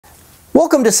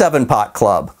Welcome to 7 Pot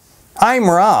Club. I'm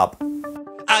Rob.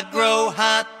 I grow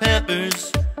hot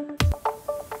peppers.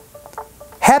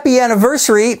 Happy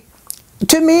anniversary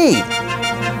to me.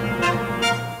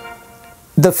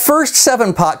 The first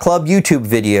 7 Pot Club YouTube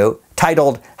video,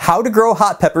 titled How to Grow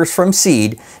Hot Peppers from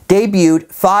Seed,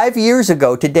 debuted 5 years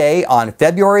ago today on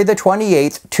February the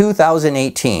 28th,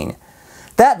 2018.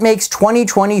 That makes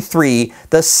 2023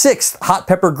 the 6th hot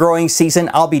pepper growing season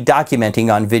I'll be documenting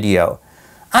on video.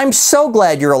 I'm so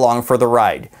glad you're along for the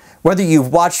ride, whether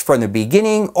you've watched from the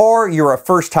beginning or you're a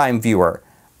first-time viewer.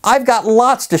 I've got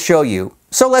lots to show you,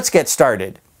 so let's get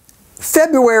started.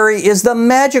 February is the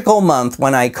magical month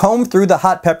when I comb through the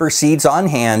hot pepper seeds on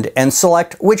hand and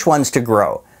select which ones to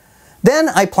grow. Then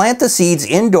I plant the seeds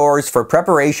indoors for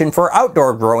preparation for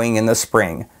outdoor growing in the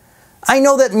spring. I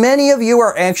know that many of you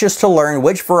are anxious to learn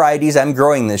which varieties I'm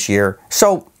growing this year,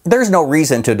 so there's no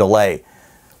reason to delay.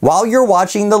 While you're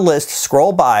watching the list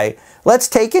scroll by, let's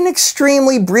take an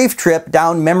extremely brief trip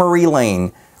down memory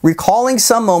lane, recalling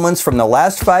some moments from the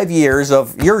last 5 years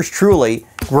of yours truly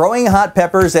growing hot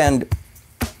peppers and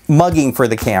mugging for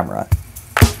the camera.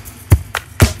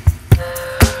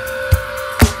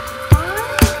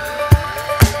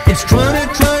 It's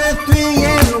 2023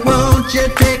 and won't you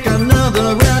take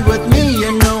another ride with me?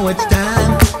 You know it's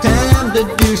time to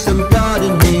do some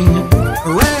gardening.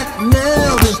 Right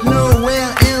now there's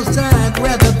nowhere else I'd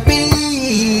rather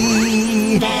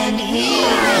be than here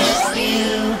with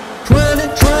you.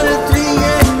 2023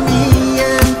 and me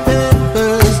and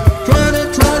peppers.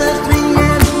 2023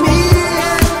 and me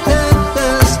and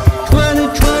peppers.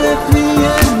 2023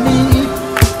 and me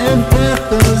and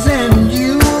peppers and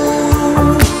you.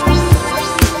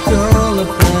 It's all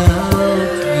about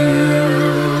you.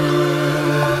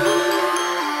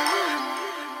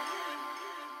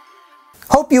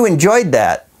 Hope you enjoyed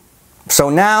that. So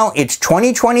now it's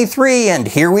 2023 and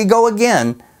here we go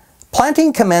again.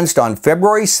 Planting commenced on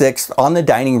February 6th on the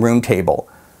dining room table.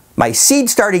 My seed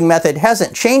starting method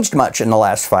hasn't changed much in the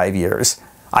last 5 years.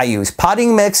 I use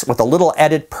potting mix with a little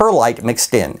added perlite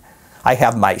mixed in. I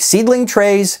have my seedling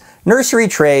trays, nursery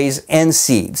trays, and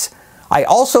seeds. I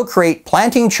also create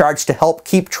planting charts to help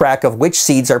keep track of which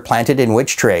seeds are planted in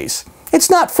which trays. It's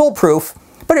not foolproof,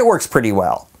 but it works pretty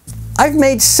well. I've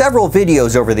made several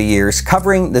videos over the years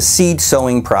covering the seed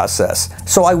sowing process,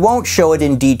 so I won't show it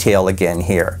in detail again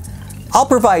here. I'll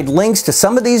provide links to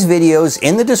some of these videos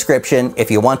in the description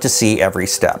if you want to see every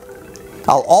step.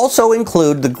 I'll also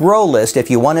include the grow list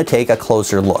if you want to take a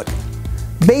closer look.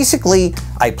 Basically,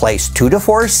 I place 2 to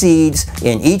 4 seeds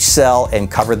in each cell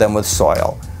and cover them with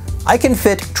soil. I can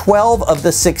fit 12 of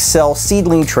the 6 cell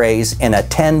seedling trays in a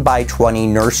 10 by 20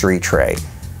 nursery tray.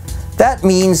 That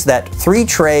means that 3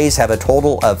 trays have a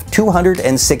total of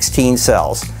 216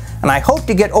 cells, and I hope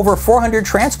to get over 400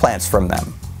 transplants from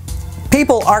them.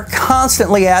 People are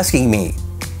constantly asking me,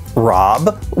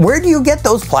 Rob, where do you get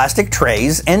those plastic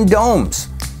trays and domes?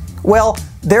 Well,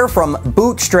 they're from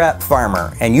Bootstrap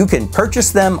Farmer, and you can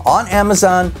purchase them on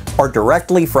Amazon or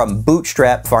directly from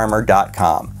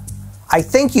bootstrapfarmer.com. I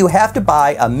think you have to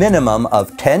buy a minimum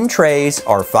of 10 trays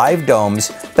or 5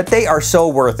 domes, but they are so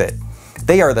worth it.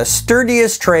 They are the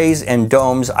sturdiest trays and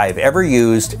domes I've ever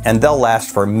used, and they'll last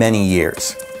for many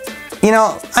years. You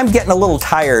know, I'm getting a little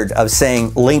tired of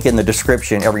saying link in the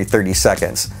description every 30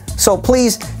 seconds. So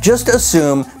please just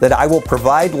assume that I will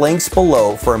provide links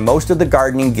below for most of the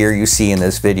gardening gear you see in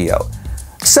this video.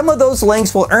 Some of those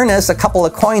links will earn us a couple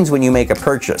of coins when you make a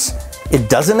purchase. It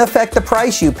doesn't affect the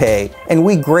price you pay, and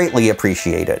we greatly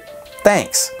appreciate it.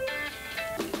 Thanks.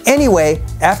 Anyway,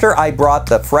 after I brought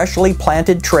the freshly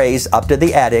planted trays up to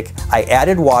the attic, I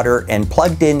added water and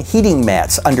plugged in heating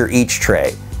mats under each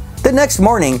tray. The next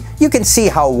morning, you can see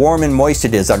how warm and moist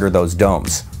it is under those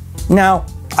domes. Now,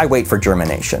 I wait for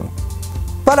germination.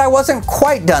 But I wasn't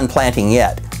quite done planting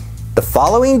yet. The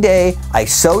following day, I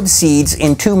sowed seeds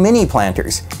in 2 mini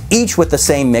planters, each with the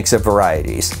same mix of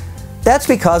varieties. That's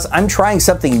because I'm trying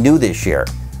something new this year.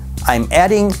 I'm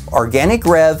adding Organic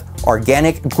Rev,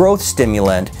 organic growth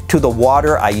stimulant, to the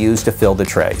water I use to fill the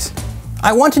trays.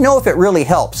 I want to know if it really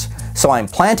helps, so I'm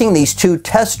planting these 2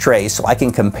 test trays so I can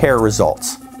compare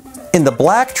results. In the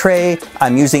black tray,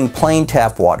 I'm using plain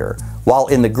tap water, while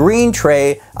in the green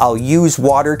tray, I'll use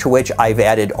water to which I've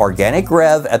added Organic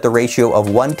Rev at the ratio of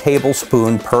 1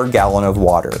 tablespoon per gallon of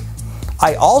water.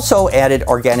 I also added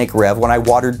Organic Rev when I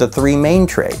watered the 3 main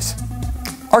trays.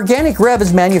 Organic Rev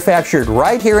is manufactured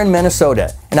right here in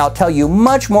Minnesota, and I'll tell you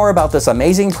much more about this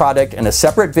amazing product in a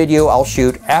separate video I'll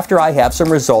shoot after I have some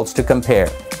results to compare.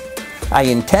 I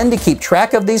intend to keep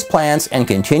track of these plants and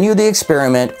continue the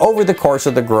experiment over the course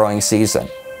of the growing season.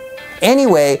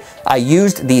 Anyway, I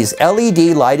used these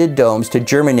LED lighted domes to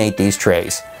germinate these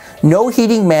trays. No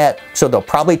heating mat, so they'll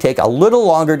probably take a little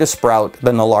longer to sprout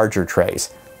than the larger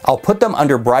trays. I'll put them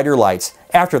under brighter lights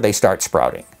after they start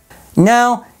sprouting.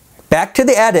 Now, back to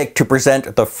the attic to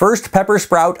present the first pepper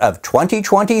sprout of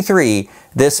 2023,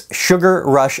 this Sugar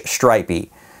Rush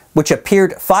Stripey, which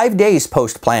appeared 5 days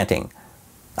post-planting.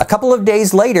 A couple of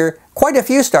days later, quite a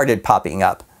few started popping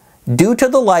up. Due to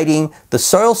the lighting, the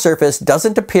soil surface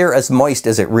doesn't appear as moist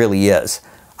as it really is.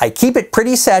 I keep it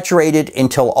pretty saturated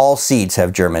until all seeds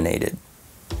have germinated.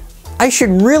 I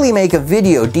should really make a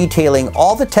video detailing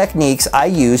all the techniques I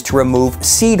use to remove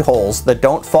seed holes that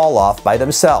don't fall off by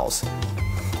themselves.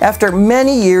 After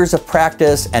many years of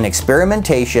practice and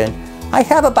experimentation, I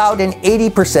have about an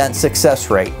 80% success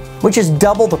rate, which is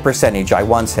double the percentage I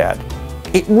once had.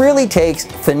 It really takes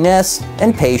finesse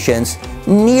and patience,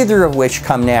 neither of which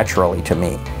come naturally to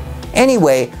me.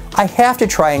 Anyway, I have to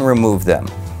try and remove them.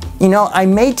 You know, I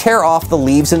may tear off the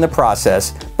leaves in the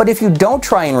process, but if you don't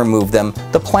try and remove them,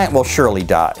 the plant will surely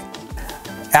die.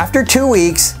 After 2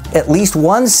 weeks, at least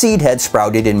one seed had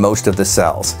sprouted in most of the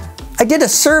cells. I did a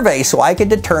survey so I could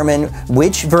determine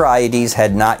which varieties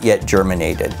had not yet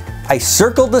germinated. I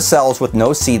circled the cells with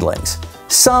no seedlings.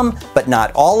 Some, but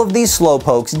not all of these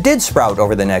slowpokes did sprout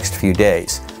over the next few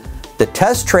days. The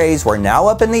test trays were now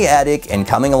up in the attic and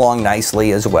coming along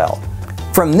nicely as well.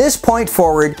 From this point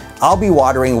forward, I'll be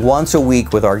watering once a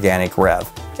week with Organic Rev,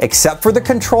 except for the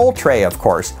control tray, of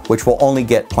course, which will only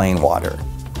get plain water.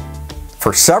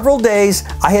 For several days,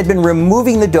 I had been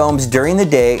removing the domes during the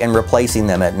day and replacing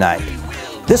them at night.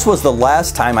 This was the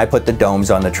last time I put the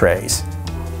domes on the trays.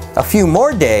 A few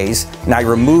more days, and I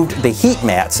removed the heat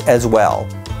mats as well.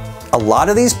 A lot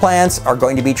of these plants are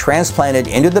going to be transplanted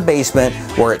into the basement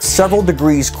where it's several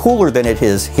degrees cooler than it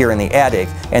is here in the attic,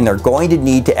 and they're going to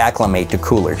need to acclimate to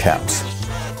cooler temps.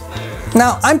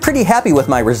 Now, I'm pretty happy with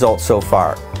my results so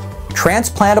far.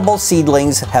 Transplantable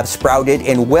seedlings have sprouted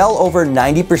in well over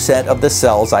 90% of the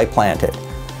cells I planted.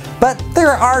 But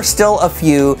there are still a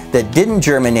few that didn't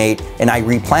germinate, and I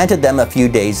replanted them a few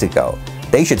days ago.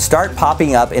 They should start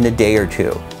popping up in a day or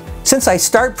two. Since I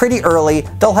start pretty early,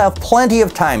 they'll have plenty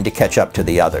of time to catch up to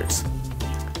the others.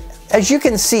 As you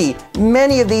can see,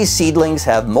 many of these seedlings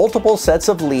have multiple sets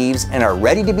of leaves and are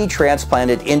ready to be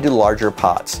transplanted into larger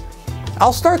pots.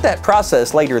 I'll start that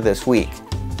process later this week.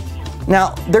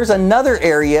 Now, there's another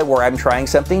area where I'm trying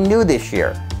something new this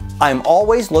year. I'm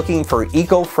always looking for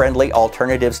eco-friendly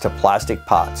alternatives to plastic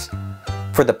pots.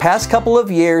 For the past couple of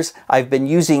years, I've been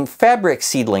using fabric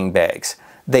seedling bags.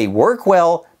 They work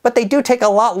well, but they do take a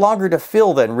lot longer to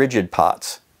fill than rigid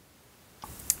pots.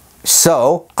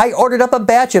 So, I ordered up a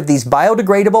batch of these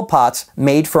biodegradable pots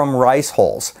made from rice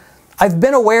hulls. I've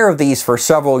been aware of these for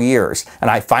several years, and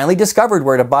I finally discovered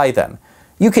where to buy them.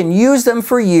 You can use them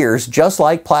for years just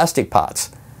like plastic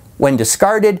pots. When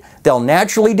discarded, they'll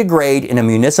naturally degrade in a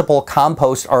municipal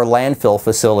compost or landfill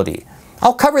facility.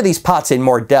 I'll cover these pots in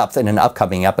more depth in an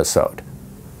upcoming episode.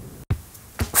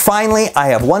 Finally, I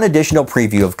have one additional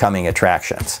preview of coming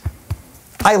attractions.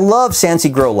 I love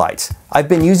SANSI grow lights. I've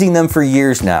been using them for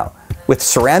years now. With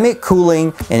ceramic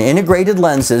cooling and integrated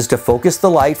lenses to focus the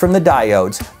light from the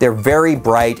diodes, they're very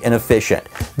bright and efficient.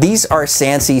 These are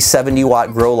SANSI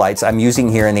 70-watt grow lights I'm using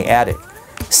here in the attic.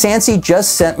 SANSI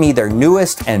just sent me their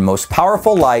newest and most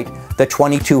powerful light, the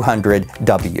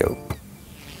 2200W.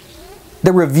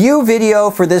 The review video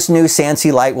for this new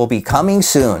SANSI light will be coming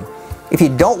soon. If you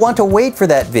don't want to wait for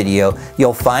that video,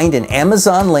 you'll find an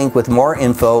Amazon link with more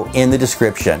info in the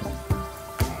description.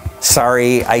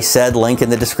 Sorry, I said link in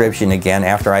the description again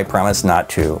after I promised not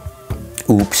to.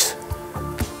 Oops.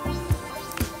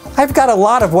 I've got a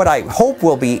lot of what I hope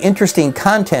will be interesting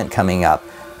content coming up,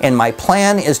 and my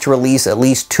plan is to release at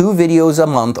least 2 videos a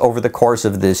month over the course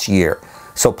of this year.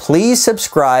 So please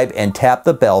subscribe and tap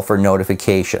the bell for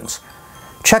notifications.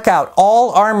 Check out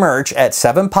all our merch at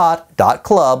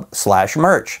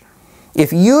 7pot.club/merch.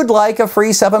 If you'd like a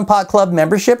free 7Pot Club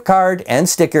membership card and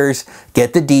stickers,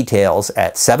 get the details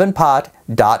at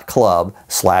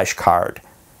 7pot.club/card.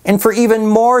 And for even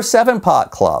more 7Pot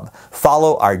Club,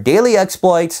 follow our daily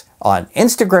exploits on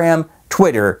Instagram,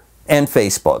 Twitter, and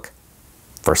Facebook.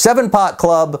 For 7Pot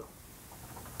Club,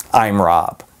 I'm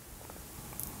Rob.